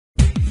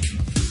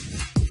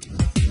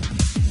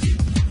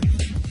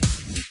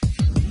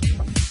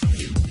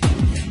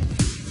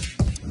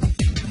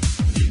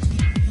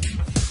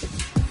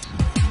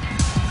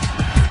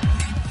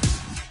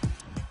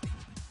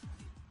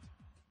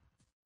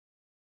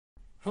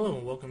Hello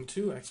and welcome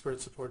to Expert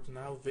Support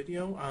Now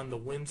video on the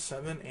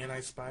Win7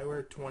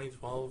 Antispyware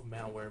 2012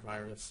 malware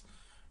virus.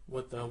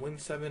 What the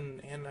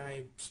Win7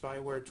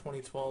 Antispyware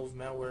 2012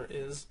 malware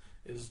is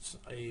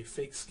a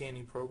fake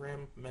scanning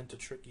program meant to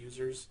trick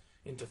users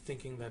into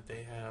thinking that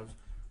they have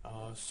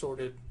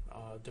sorted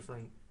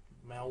different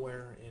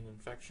malware and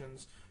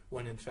infections,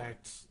 when in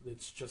fact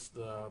it's just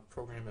the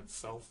program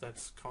itself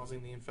that's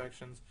causing the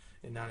infections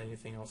and not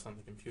anything else on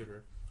the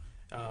computer.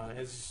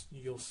 As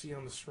you'll see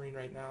on the screen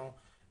right now,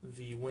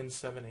 the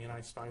Win7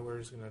 anti-spyware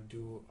is going to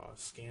do a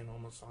scan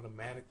almost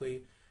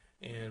automatically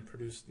and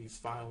produce these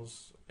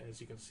files,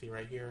 as you can see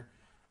right here.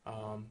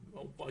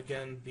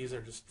 Again, these are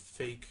just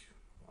fake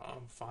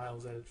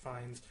files that it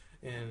finds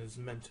and is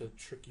meant to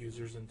trick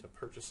users into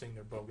purchasing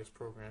their bogus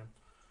program.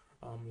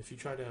 If you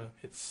try to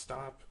hit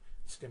stop,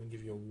 it's going to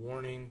give you a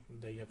warning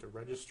that you have to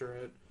register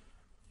it.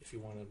 If you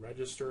want to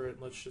register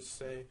it, let's just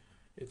say,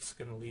 it's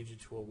going to lead you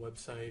to a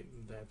website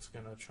that's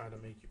going to try to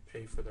make you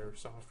pay for their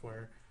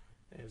software,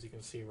 as you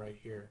can see right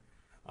here.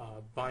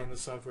 Buying the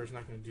software is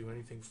not going to do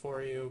anything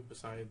for you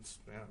besides,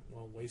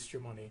 well, waste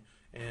your money.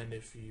 And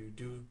if you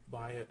do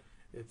buy it,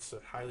 it's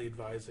highly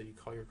advised that you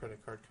call your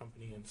credit card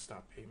company and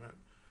stop payment.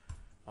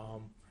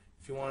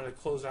 If you wanted to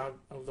close out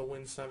of the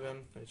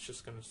Win7, it's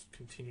just going to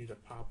continue to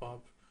pop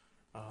up.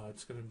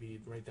 It's going to be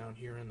right down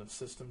here in the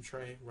system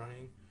tray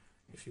running.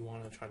 If you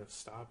want to try to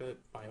stop it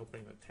by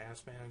opening the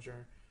task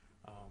manager,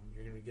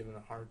 you're going to be given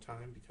a hard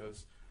time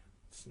because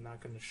it's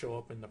not going to show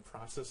up in the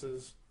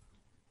processes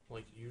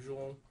like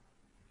usual.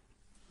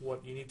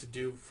 What you need to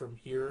do from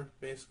here,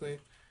 basically,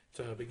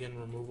 to begin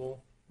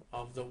removal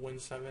of the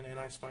Win7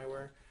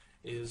 anti-spyware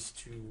is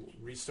to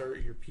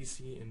restart your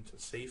PC into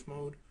safe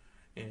mode.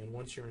 And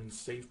once you're in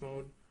safe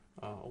mode,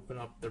 open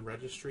up the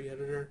registry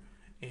editor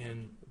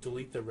and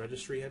delete the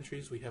registry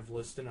entries we have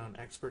listed on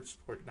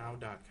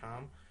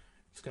expertsupportnow.com.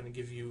 It's going to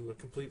give you a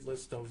complete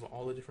list of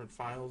all the different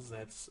files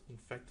that's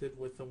infected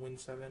with the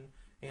Win7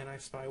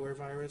 anti-spyware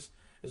virus,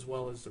 as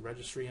well as the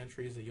registry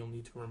entries that you'll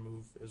need to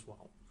remove as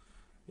well.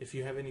 If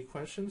you have any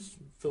questions,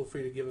 feel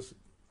free to give us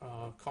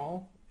a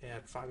call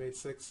at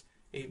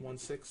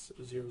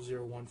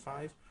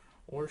 586-816-0015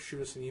 or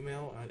shoot us an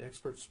email at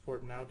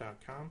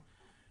expertsupportnow.com.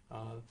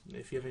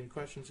 If you have any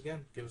questions,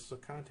 again, give us a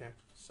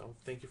contact. So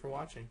thank you for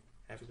watching.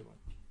 Have a good one.